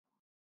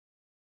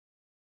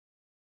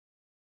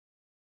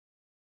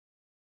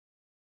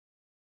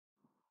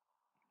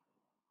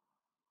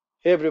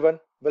Hey everyone,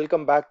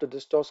 welcome back to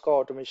this Tosca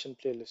automation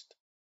playlist.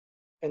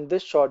 In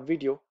this short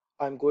video,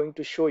 I'm going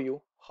to show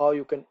you how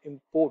you can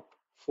import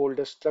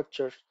folder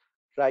structures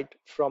right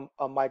from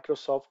a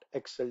Microsoft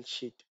Excel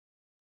sheet.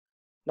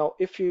 Now,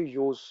 if you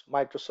use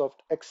Microsoft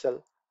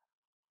Excel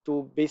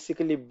to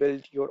basically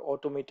build your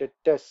automated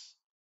tests,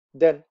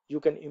 then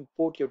you can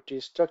import your tree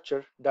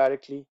structure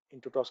directly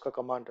into Tosca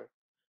Commander.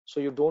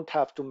 So you don't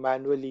have to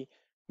manually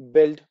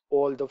build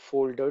all the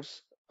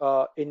folders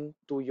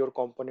into your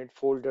component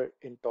folder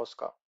in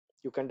Tosca.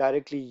 You can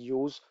directly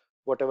use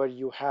whatever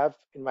you have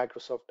in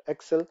Microsoft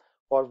Excel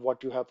or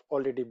what you have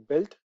already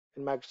built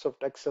in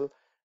Microsoft Excel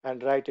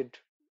and write it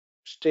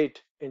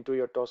straight into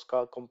your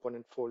Tosca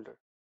component folder,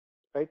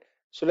 right?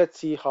 So let's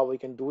see how we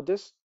can do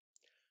this.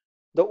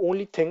 The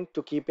only thing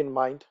to keep in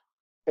mind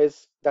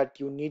is that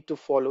you need to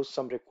follow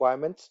some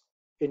requirements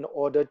in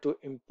order to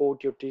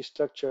import your tree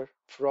structure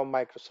from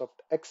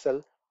Microsoft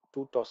Excel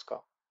to Tosca.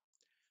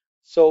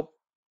 So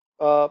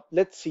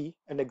let's see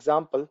an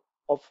example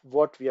of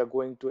what we are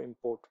going to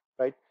import,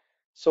 right?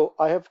 So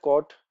I have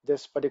got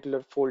this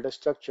particular folder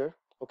structure.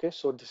 Okay,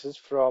 so this is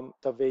from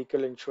the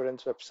vehicle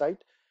insurance website.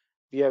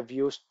 We have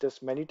used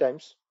this many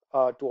times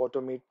to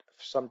automate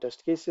some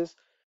test cases,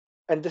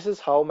 and this is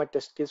how my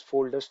test case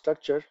folder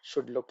structure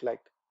should look like.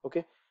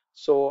 Okay,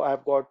 so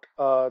I've got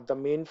the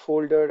main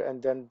folder,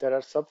 and then there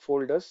are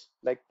subfolders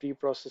like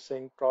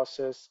pre-processing,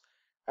 process,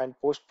 and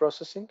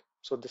post-processing.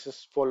 So this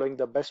is following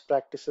the best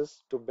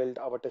practices to build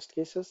our test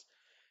cases.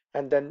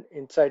 And then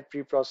inside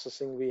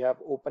pre-processing we have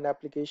open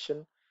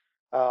application.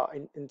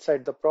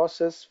 Inside the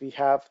process we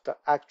have the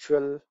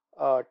actual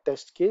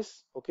test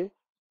case. Okay,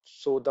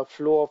 so the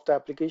flow of the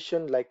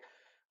application, like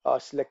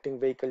selecting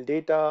vehicle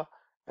data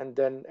and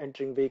then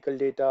entering vehicle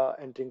data,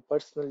 entering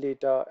personal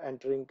data,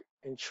 entering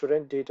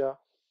insurance data,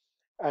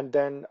 and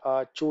then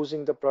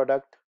choosing the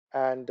product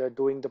and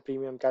doing the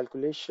premium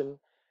calculation,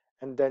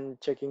 and then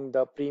checking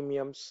the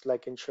premiums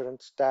like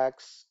insurance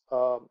tax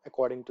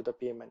according to the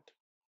payment.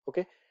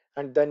 Okay,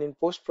 and then in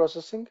post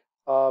processing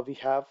we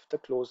have the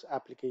close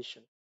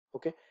application.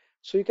 Okay,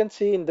 so you can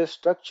see in this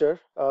structure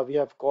we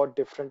have got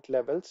different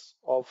levels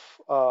of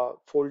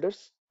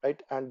folders,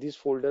 right? And these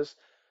folders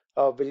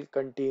will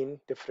contain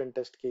different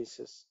test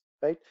cases,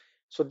 right?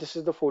 So this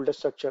is the folder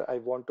structure I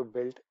want to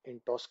build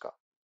in Tosca.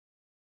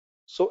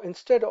 So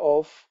instead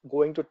of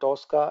going to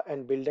Tosca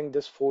and building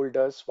these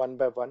folders one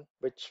by one,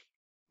 which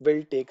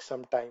will take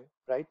some time,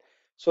 right?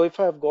 So if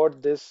I've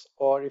got this,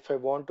 or if I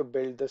want to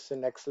build this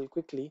in Excel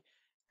quickly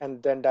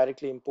and then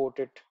directly import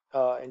it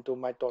into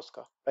my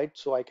Tosca, right?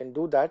 So I can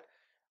do that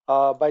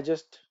by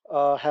just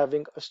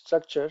having a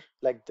structure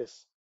like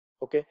this.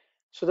 Okay.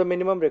 So the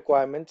minimum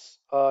requirements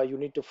you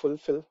need to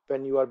fulfill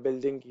when you are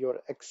building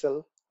your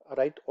Excel,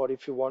 right? Or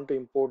if you want to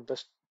import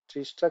the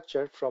tree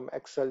structure from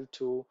Excel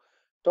to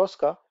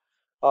Tosca,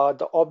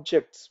 the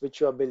objects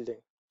which you are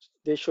building,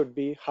 they should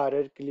be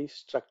hierarchically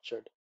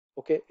structured,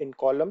 okay, in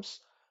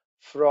columns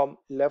from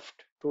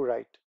left to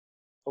right.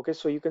 Okay,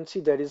 so you can see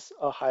there is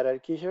a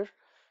hierarchy here.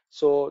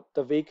 So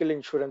the vehicle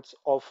insurance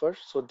offer,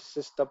 so this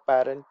is the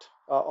parent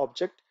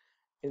object.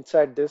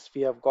 Inside this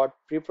we have got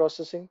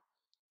pre-processing,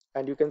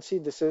 and you can see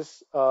this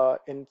is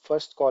in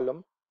first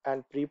column,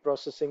 and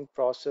pre-processing,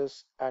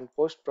 process, and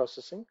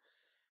post-processing,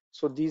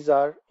 so these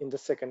are in the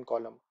second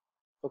column.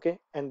 Okay,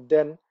 and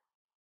then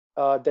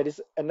there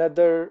is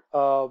another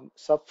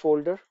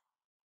subfolder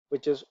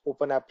which is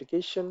open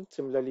application.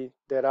 Similarly,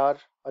 there are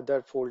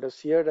other folders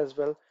here as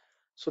well.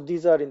 So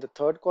these are in the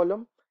third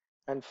column.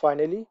 And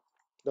finally,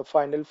 the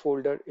final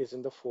folder is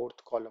in the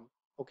fourth column.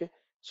 Okay.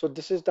 So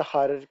this is the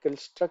hierarchical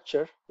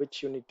structure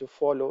which you need to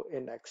follow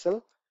in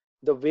Excel,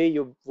 the way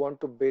you want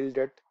to build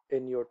it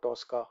in your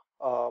Tosca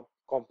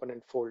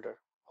component folder.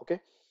 Okay.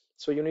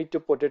 So you need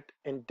to put it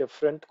in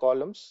different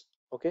columns,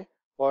 okay,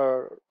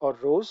 or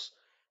rows,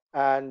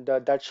 and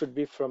that should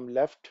be from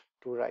left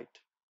to right.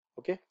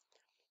 Okay.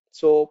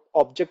 So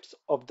objects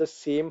of the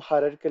same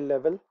hierarchical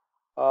level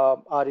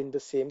are in the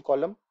same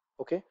column.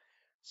 Okay.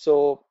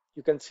 So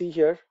you can see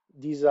here,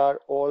 these are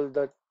all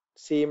the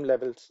same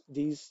levels.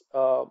 These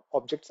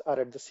objects are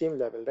at the same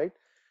level, right?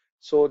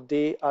 So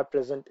they are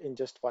present in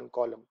just one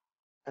column.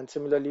 And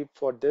similarly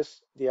for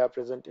this, they are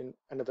present in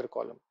another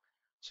column.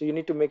 So you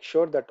need to make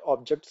sure that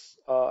objects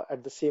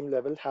at the same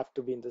level have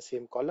to be in the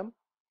same column.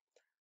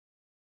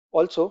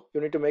 Also,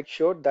 you need to make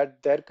sure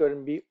that there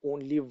can be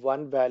only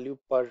one value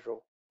per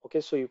row. Okay,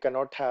 so you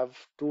cannot have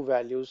two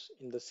values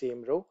in the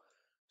same row.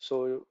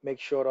 So make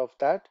sure of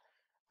that.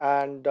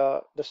 And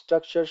the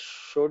structure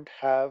should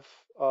have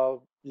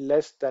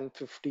less than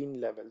 15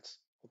 levels.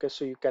 Okay,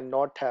 so you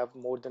cannot have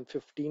more than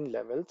 15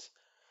 levels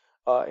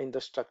in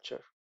the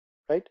structure,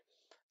 right?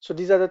 So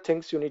these are the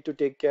things you need to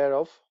take care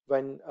of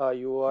when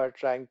you are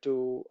trying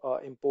to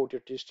import your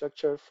tree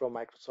structure from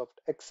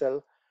Microsoft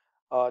Excel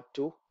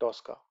to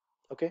Tosca.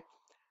 Okay.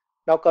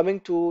 Now coming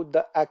to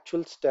the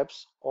actual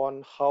steps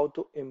on how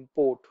to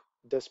import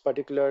this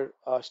particular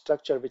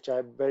structure which I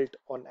have built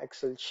on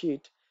Excel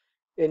sheet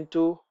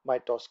into my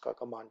Tosca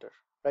Commander,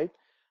 right?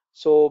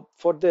 So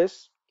for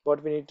this,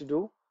 what we need to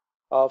do,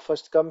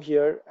 First come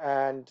here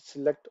and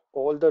select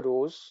all the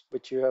rows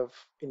which you have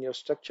in your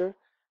structure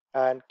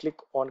and click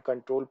on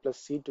Ctrl plus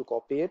C to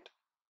copy it.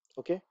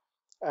 Okay,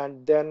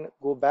 and then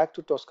go back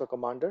to Tosca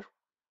Commander.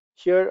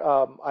 Here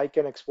I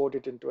can export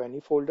it into any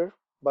folder,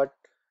 but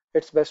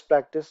it's best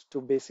practice to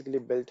basically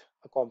build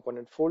a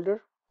component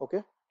folder.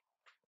 Okay,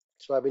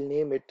 so I will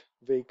name it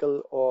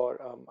vehicle,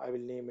 or I will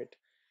name it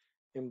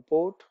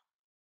import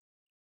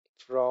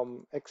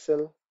from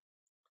Excel.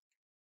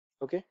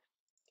 Okay,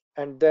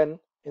 and then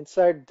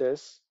inside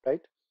this,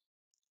 right,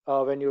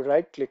 when you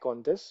right click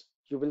on this,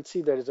 you will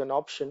see there is an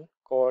option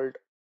called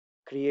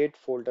create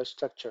folder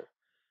structure.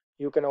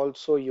 You can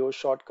also use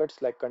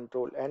shortcuts like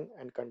Control N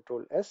and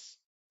Control S.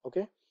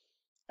 Okay,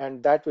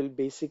 and that will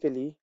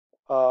basically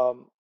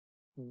um,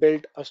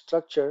 build a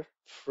structure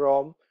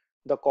from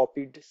the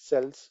copied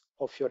cells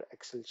of your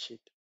Excel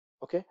sheet.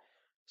 Okay,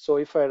 so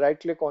if I right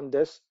click on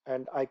this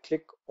and I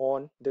click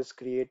on this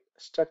create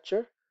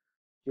structure,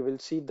 you will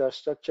see the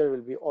structure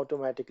will be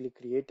automatically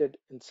created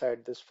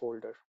inside this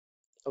folder.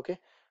 Okay,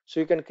 so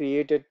you can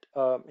create it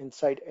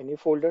inside any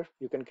folder.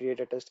 You can create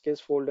a test case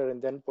folder and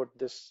then put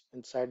this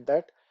inside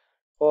that,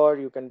 or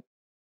you can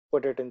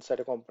put it inside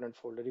a component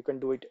folder. You can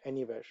do it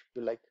anywhere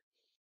you like.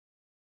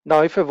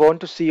 Now, if I want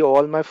to see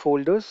all my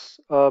folders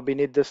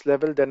beneath this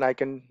level, then I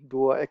can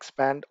do a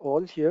expand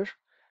all here,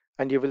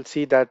 and you will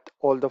see that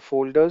all the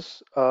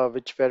folders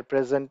which were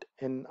present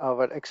in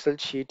our Excel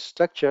sheet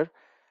structure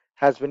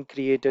has been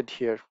created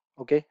here.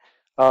 Okay,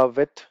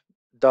 with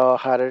the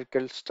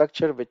hierarchical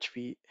structure which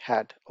we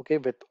had. Okay,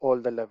 with all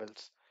the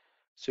levels.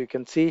 So you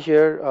can see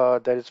here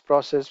there is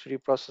process,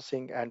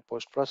 pre-processing, and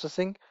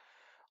post-processing.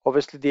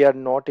 Obviously, they are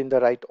not in the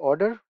right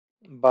order,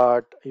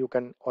 but you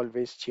can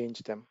always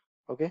change them.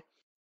 Okay.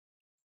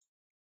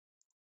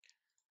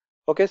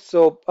 Okay,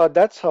 so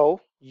that's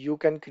how you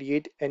can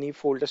create any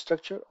folder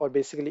structure, or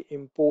basically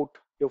import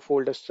your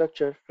folder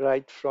structure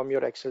right from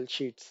your Excel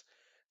sheets.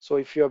 So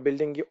if you're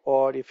building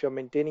or if you're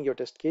maintaining your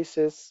test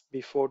cases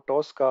before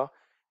Tosca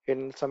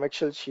in some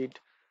Excel sheet,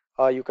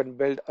 you can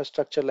build a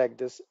structure like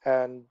this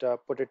and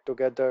put it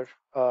together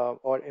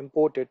or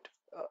import it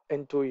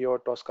into your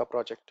Tosca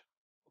project.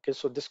 Okay,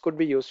 so this could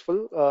be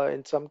useful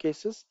in some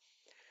cases,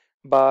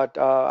 but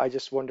I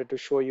just wanted to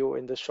show you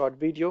in this short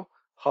video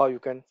how you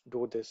can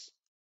do this.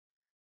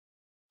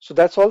 So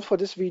that's all for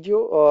this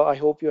video. I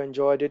hope you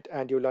enjoyed it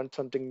and you learned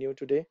something new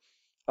today.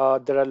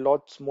 There are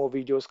lots more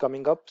videos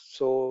coming up,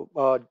 so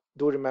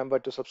do remember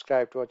to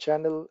subscribe to our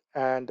channel.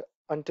 And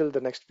until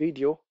the next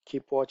video,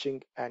 keep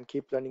watching and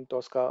keep learning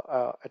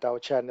Tosca at our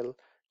channel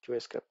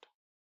QA Script.